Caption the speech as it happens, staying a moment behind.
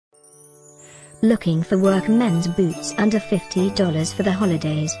Looking for work men's boots under $50 for the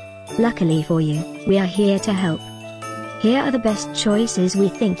holidays? Luckily for you, we are here to help. Here are the best choices we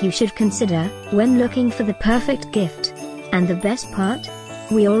think you should consider when looking for the perfect gift. And the best part?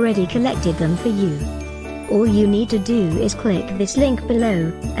 We already collected them for you. All you need to do is click this link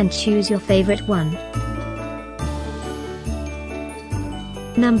below and choose your favorite one.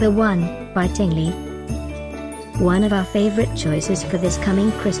 Number 1, by Tingley. One of our favorite choices for this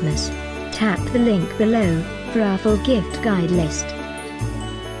coming Christmas. Tap the link below for our full gift guide list.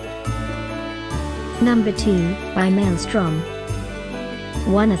 Number 2, by Maelstrom.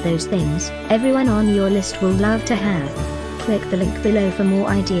 One of those things everyone on your list will love to have. Click the link below for more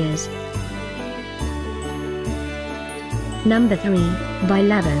ideas. Number 3, by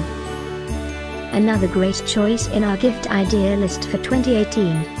Labo. Another great choice in our gift idea list for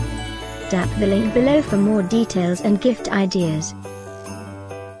 2018. Tap the link below for more details and gift ideas.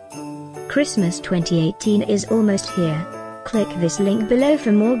 Christmas 2018 is almost here. Click this link below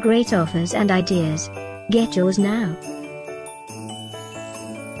for more great offers and ideas. Get yours now.